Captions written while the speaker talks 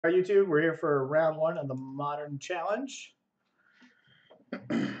Our YouTube, we're here for round 1 of the Modern Challenge.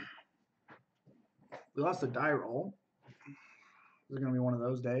 We lost a die roll. This is going to be one of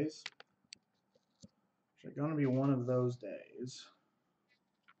those days. It's going to be one of those days.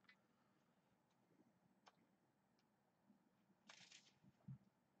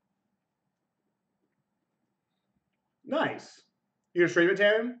 Nice. You gonna stream it,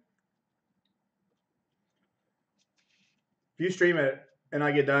 Taryn? If you stream it and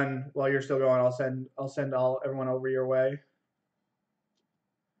I get done while you're still going, I'll send everyone over your way.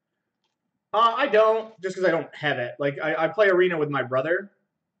 I don't, just because I don't have it. Like I play Arena with my brother,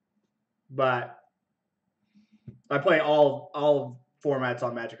 but I play all formats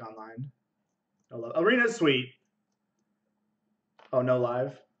on Magic Online. Arena's sweet. Oh, no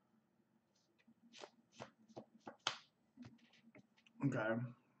live. Okay.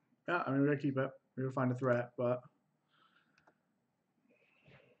 Yeah, I mean, we're going to keep it. We're going to find a threat, but...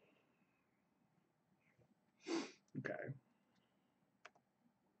 Okay.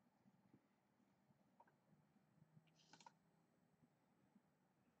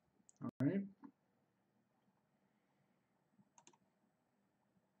 All right.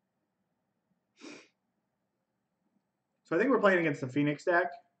 So I think we're playing against the Phoenix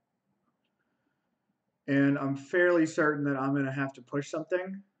deck. And I'm fairly certain that I'm going to have to push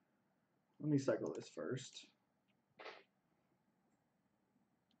something. Let me cycle this first.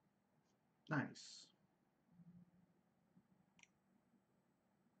 Nice.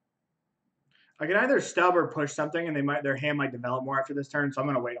 I can either stub or push something, and their hand might develop more after this turn, so I'm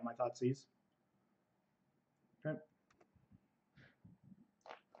going to wait on my Thoughtseize. Okay.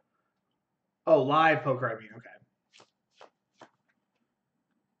 Oh, live poker, I mean. Okay.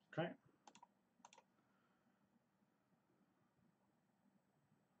 Okay.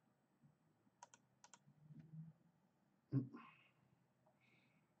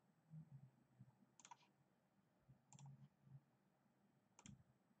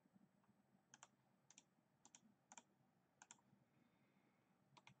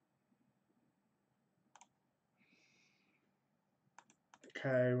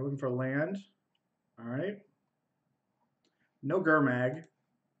 Okay, we're looking for land. All right. No Gurmag,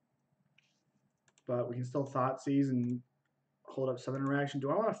 but we can still Thoughtseize and hold up some interaction. Do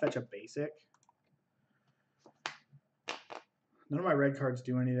I want to fetch a basic? None of my red cards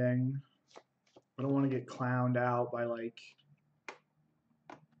do anything. I don't want to get clowned out by like...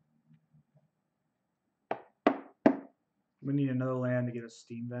 We need another land to get a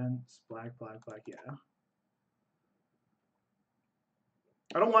Steam Vents. Black, yeah.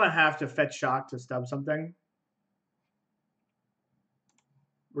 I don't want to have to fetch shock to stub something.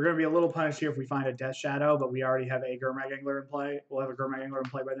 We're going to be a little punished here if we find a Death Shadow, but we already have a Gurmag Angler in play. We'll have a Gurmag Angler in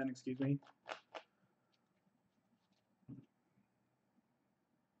play by then, excuse me.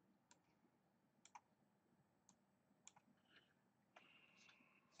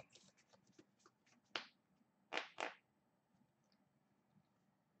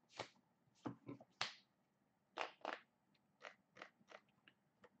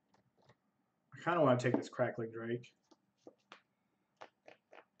 I kind of want to take this Crackling Drake.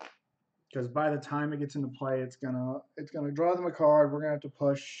 Because by the time it gets into play, it's gonna draw them a card. We're gonna have to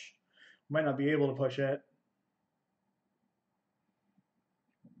push. Might not be able to push it.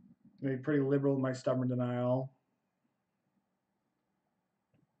 Maybe pretty liberal with my Stubborn Denial.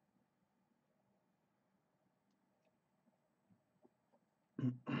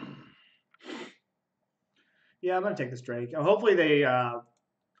 Yeah, I'm gonna take this Drake. Hopefully they.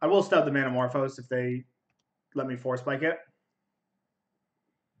 I will stub the Manamorphose if they let me Force Spike it.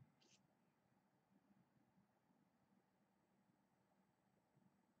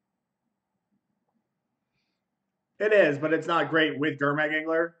 It is, but it's not great with Gurmag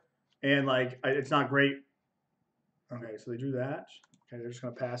Angler, and like it's not great. Okay, so they drew that. Okay, they're just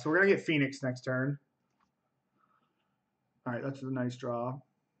gonna pass. So we're gonna get Phoenix next turn. All right, that's a nice draw.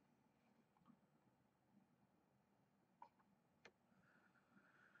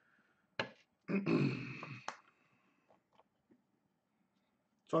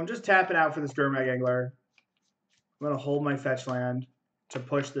 So I'm just tapping out for this Gurmag Angler. I'm going to hold my fetch land to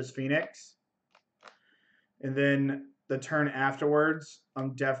push this Phoenix. And then the turn afterwards,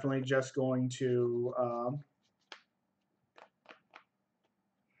 I'm definitely just going to...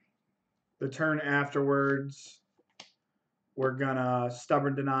 the turn afterwards, we're going to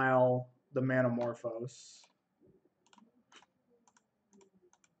Stubborn Denial the Manamorphose.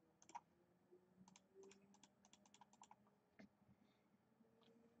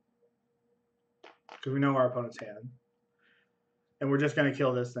 Because we know our opponent's hand. And we're just going to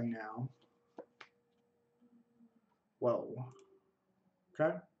kill this thing now. Whoa.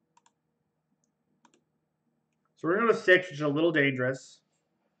 Okay. So we're going to go to 6, which is a little dangerous.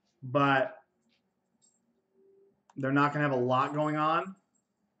 But they're not going to have a lot going on.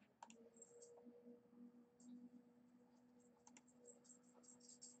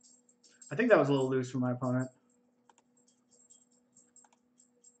 I think that was a little loose from my opponent.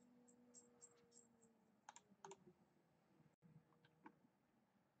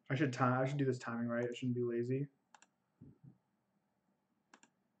 I should do this timing right. I shouldn't be lazy.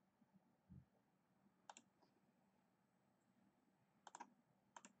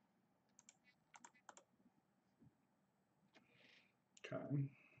 Okay.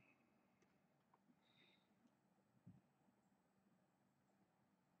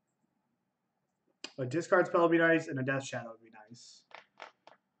 A discard spell would be nice, and a Death Shadow would be nice.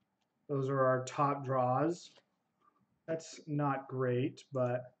 Those are our top draws. That's not great,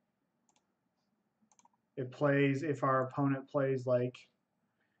 but it plays if our opponent plays like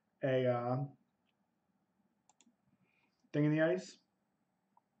a thing in the ice.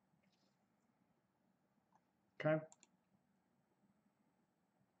 Okay.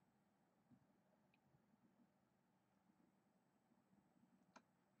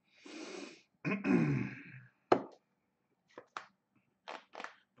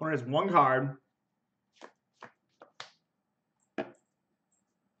 Opponent has 1 card.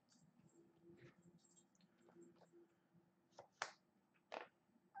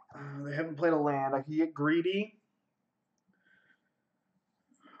 They haven't played a land. I can get greedy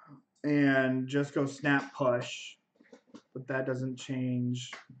and just go snap push, but that doesn't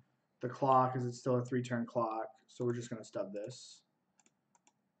change the clock because it's still a 3-turn clock. So we're just going to stub this.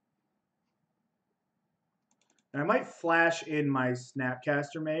 And I might flash in my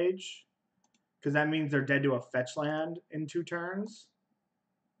Snapcaster Mage because that means they're dead to a fetch land in 2 turns.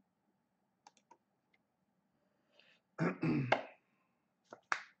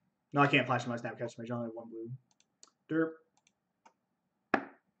 No, I can't flash in my Snapcaster Mage. I only have 1 blue. Derp.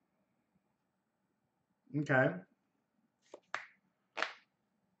 Okay.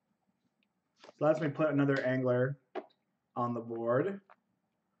 So lets me put another Angler on the board.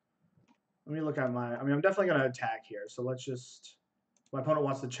 Let me look at my... I mean, I'm definitely going to attack here. So let's just... My opponent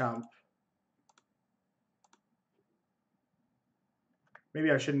wants to chump.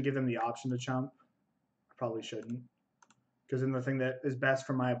 Maybe I shouldn't give them the option to chump. I probably shouldn't. Because then the thing that is best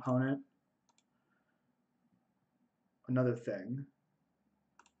for my opponent... Another thing.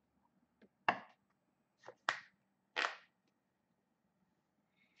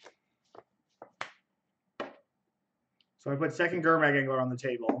 So I put second Gurmag Angler on the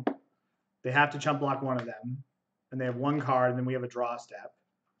table. They have to chump block one of them. And they have 1 card, and then we have a draw step.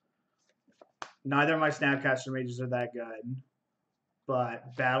 Neither of my Snapcaster Mages are that good.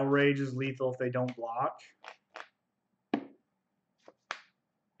 But Battle Rage is lethal if they don't block.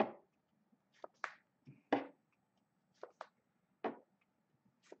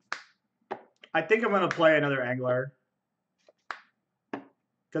 I think I'm going to play another Angler.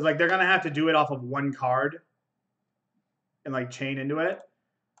 Because like they're going to have to do it off of 1 card. And like chain into it.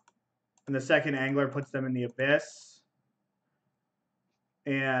 And the second Angler puts them in the Abyss.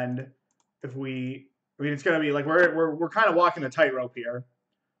 And if we... I mean, it's going to be like we're kind of walking the tightrope here.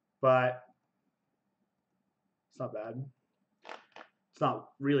 But it's not bad. It's not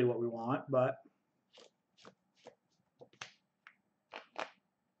really what we want, but...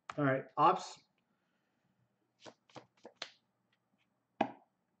 All right, Ops. I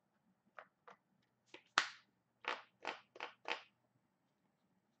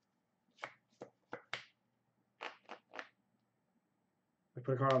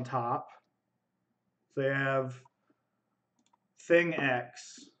put a card on top. So they have Thing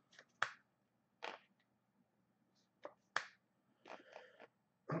X.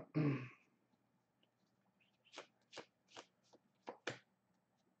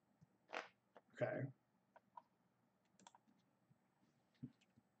 Okay.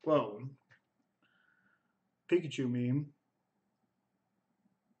 Whoa. Pikachu meme.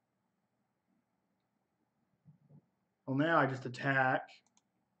 Well, now I just attack.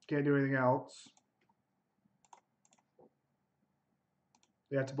 Can't do anything else.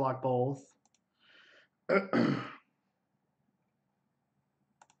 They have to block both.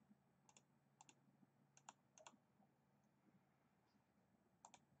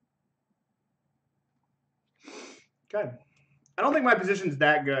 Okay. I don't think my position's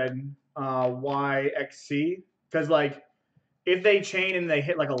that good. YXC. Because, like, if they chain and they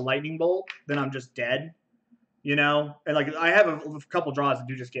hit, like, a lightning bolt, then I'm just dead. You know? And, like, I have a couple draws that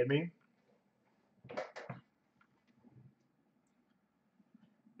do just get me.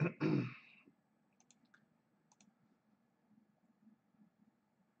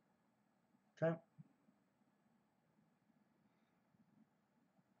 Okay.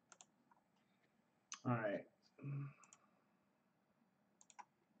 All right.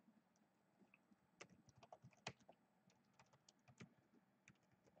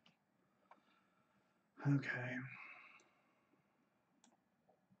 Okay.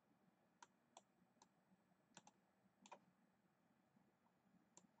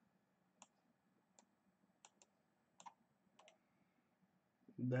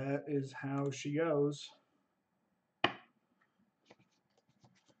 That is how she goes.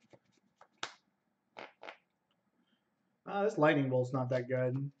 This lightning bolt's not that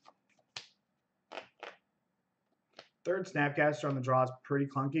good. Third Snapcaster on the draw is pretty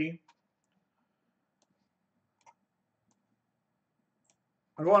clunky.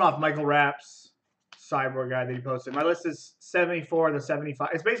 I'm going off Michael Rapp's sideboard guide that he posted. My list is 74 to 75.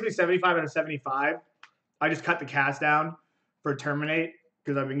 It's basically 75 out of 75. I just cut the cast down for Terminate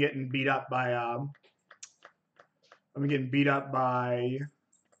because I've been getting beat up by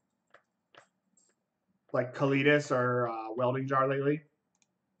like Kalidas or Welding Jar lately.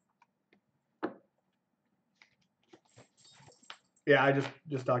 Yeah, I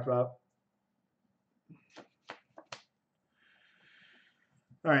just talked about.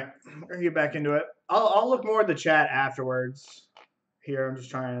 All right, we're gonna get back into it. I'll look more at the chat afterwards. Here, I'm just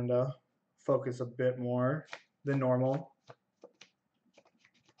trying to focus a bit more than normal.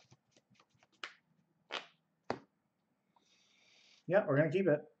 Yeah, we're gonna keep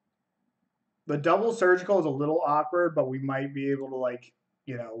it. The double surgical is a little awkward, but we might be able to, like,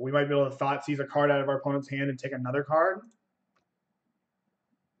 you know, we might be able to Thoughtseize a card out of our opponent's hand and take another card.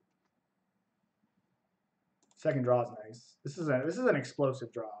 Second draw is nice. This is an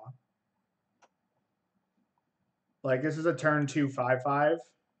explosive draw. Like, this is a turn 2 5/5.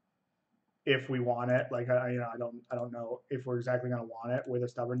 If we want it, like, I don't know if we're exactly gonna want it with a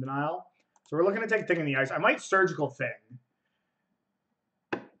Stubborn Denial. So we're looking to take Thing in the Ice. I might Surgical Thing.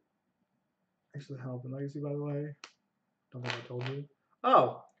 Actually, help in Legacy, by the way. Don't think I told you.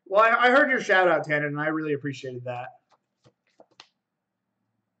 Oh, well, I heard your shout out, Tannen, and I really appreciated that.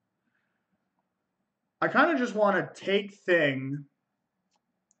 I kind of just want to take Thing,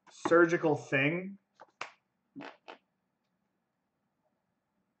 Surgical Thing.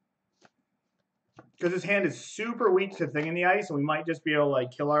 Because his hand is super weak to Thing in the Ice, and we might just be able to,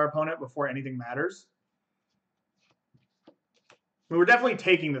 like, kill our opponent before anything matters. But we're definitely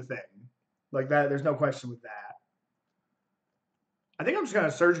taking the Thing. Like that, there's no question with that. I think I'm just going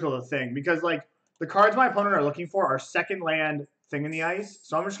to Surgical the Thing, because, like, the cards my opponent are looking for are second land Thing in the Ice.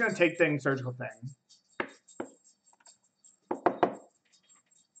 So I'm just going to take Thing, Surgical Thing.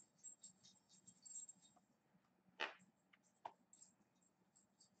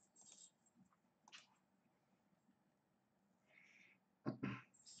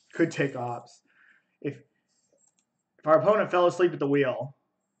 Could take Ops. If our opponent fell asleep at the wheel.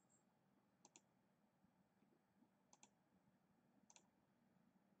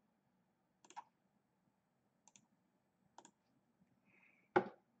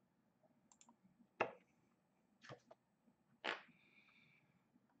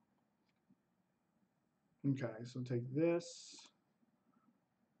 Okay, so take this.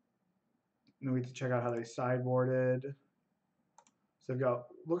 Then we have to check out how they sideboarded. So they've got,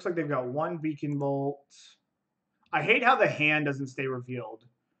 looks like they've got one Beacon Bolt. I hate how the hand doesn't stay revealed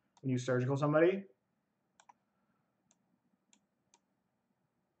when you Surgical somebody.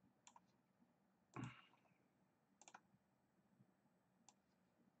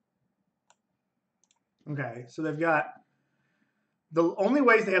 Okay, so they've got the only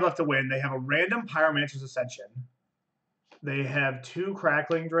ways they have left to win. They have a random Pyromancer's Ascension. They have 2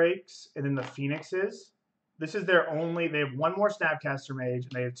 Crackling Drakes, and then the Phoenixes. This is their only. They have 1 more Snapcaster Mage,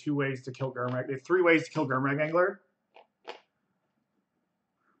 and they have 2 ways to kill Gurmag. They have 3 ways to kill Gurmag Angler.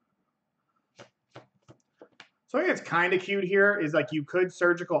 So I think it's kind of cute here is, like, you could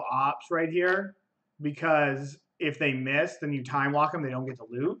Surgical Ops right here, because if they miss, then you time lock them. They don't get to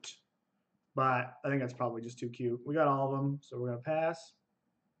loot. But I think that's probably just too cute. We got all of them, so we're gonna pass.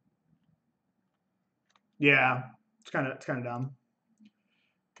 Yeah, it's kind of dumb.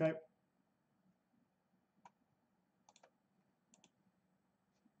 Okay.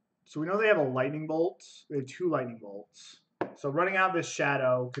 So we know they have a Lightning Bolt. They have 2 Lightning Bolts. So running out this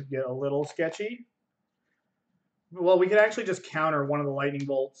Shadow could get a little sketchy. Well, we could actually just counter one of the Lightning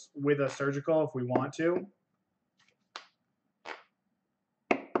Bolts with a Surgical if we want to.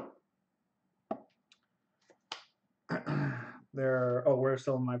 We're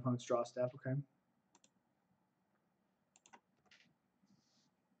still in my opponent's draw step. Okay.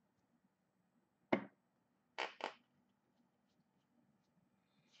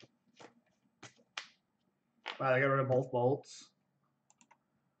 Wow, they got rid of both bolts.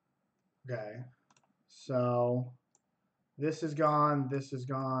 Okay. So this is gone, this is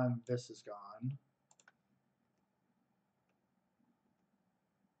gone, this is gone.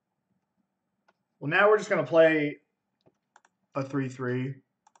 Well, now we're just going to play a 3/3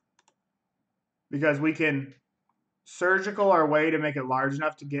 because we can surgical our way to make it large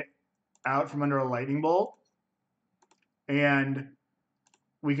enough to get out from under a lightning bolt. And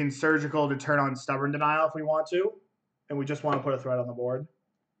we can surgical to turn on Stubborn Denial if we want to. And we just want to put a threat on the board.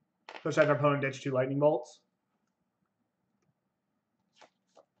 Especially as our opponent ditch 2 lightning bolts.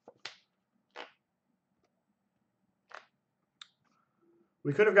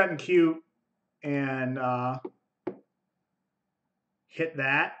 We could have gotten cute and hit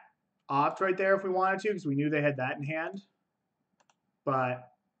that opt right there if we wanted to, because we knew they had that in hand. But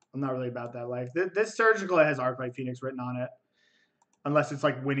I'm not really about that life. This surgical has Arclight Phoenix written on it. Unless it's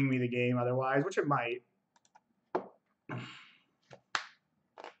like winning me the game otherwise, which it might.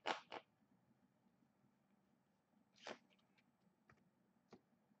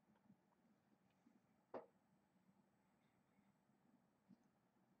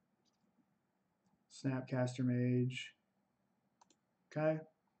 Snapcaster Mage. Okay.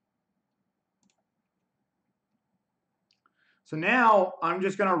 So now I'm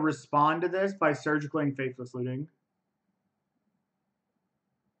just going to respond to this by surgicaling Faithless Looting.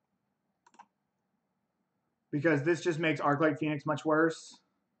 Because this just makes Arclight Phoenix much worse.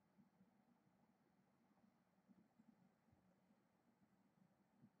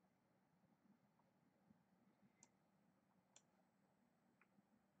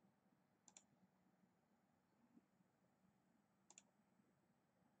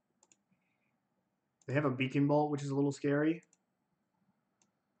 They have a Beacon Bolt, which is a little scary.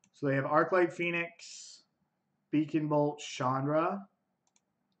 So they have Arclight Phoenix, Beacon Bolt, Chandra.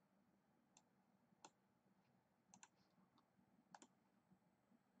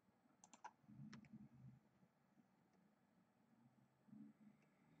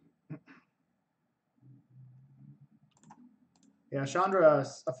 Yeah, Chandra,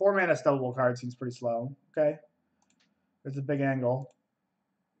 a 4-mana stubbable card seems pretty slow. Okay. There's a big angle.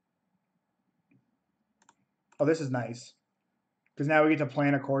 Oh, this is nice. Because now we get to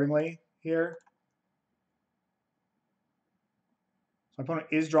plan accordingly here. So my opponent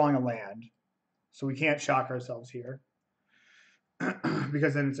is drawing a land. So we can't shock ourselves here.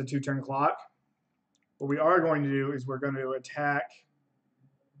 Because then it's a 2-turn clock. What we are going to do is we're going to attack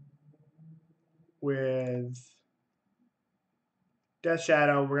with Death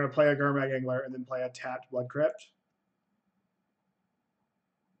Shadow. We're going to play a Gurmag Angler and then play a tapped Blood Crypt.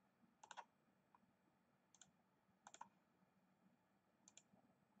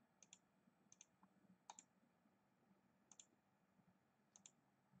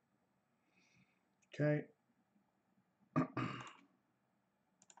 Okay. I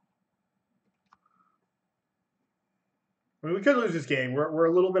mean, we could lose this game. We're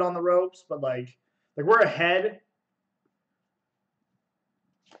a little bit on the ropes, but like we're ahead.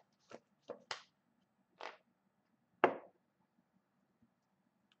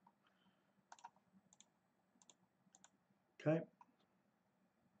 Okay.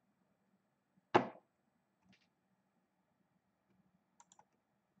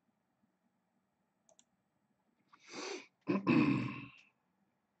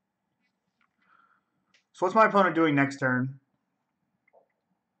 So what's my opponent doing next turn?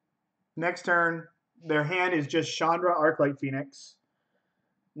 Next turn, their hand is just Chandra, Arclight Phoenix.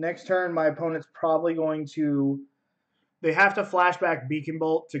 Next turn, my opponent's probably going to... They have to flashback Beacon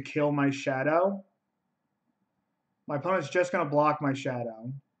Bolt to kill my Shadow. My opponent's just going to block my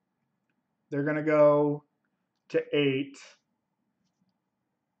Shadow. They're going to go to 8.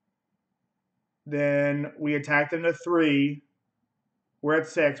 Then we attack them to 3. We're at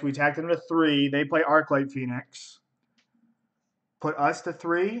 6. We attack them to 3. They play Arclight Phoenix. Put us to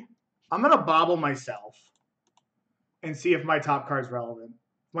 3. I'm going to Bauble myself and see if my top card's relevant.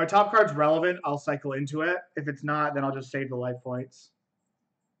 If my top card's relevant, I'll cycle into it. If it's not, then I'll just save the life points.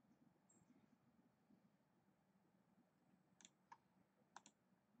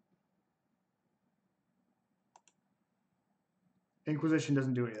 Inquisition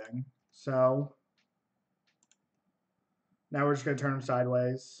doesn't do anything. So now we're just going to turn them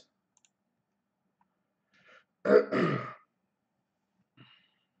sideways.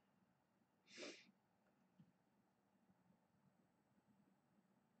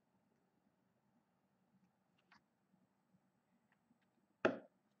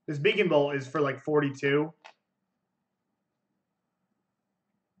 This Beacon Bolt is for like 42.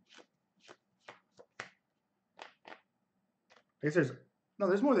 I guess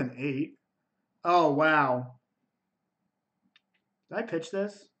there's more than 8. Oh, wow. Did I pitch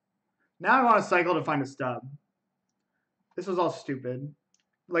this? Now I want to cycle to find a stub. This was all stupid.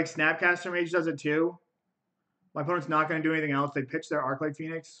 Like Snapcaster Mage does it too. My opponent's not going to do anything else. They pitch their Arclight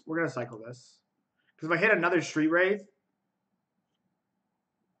Phoenix. We're going to cycle this. Because if I hit another Street Wraith...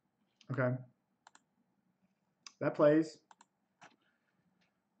 Okay. That plays.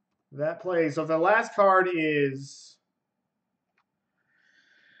 That plays. So if the last card is...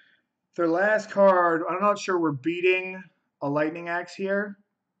 Their last card... I'm not sure we're beating a Lightning Axe here.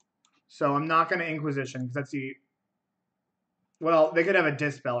 So I'm not going to Inquisition. Because that's the... Well, they could have a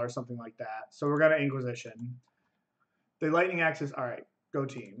Dispel or something like that. So we're going to Inquisition. The Lightning Axe is... Alright. Go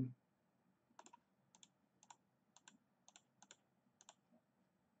team.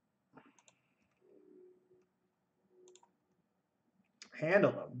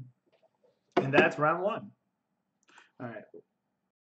 Handle them. And that's round one. All right.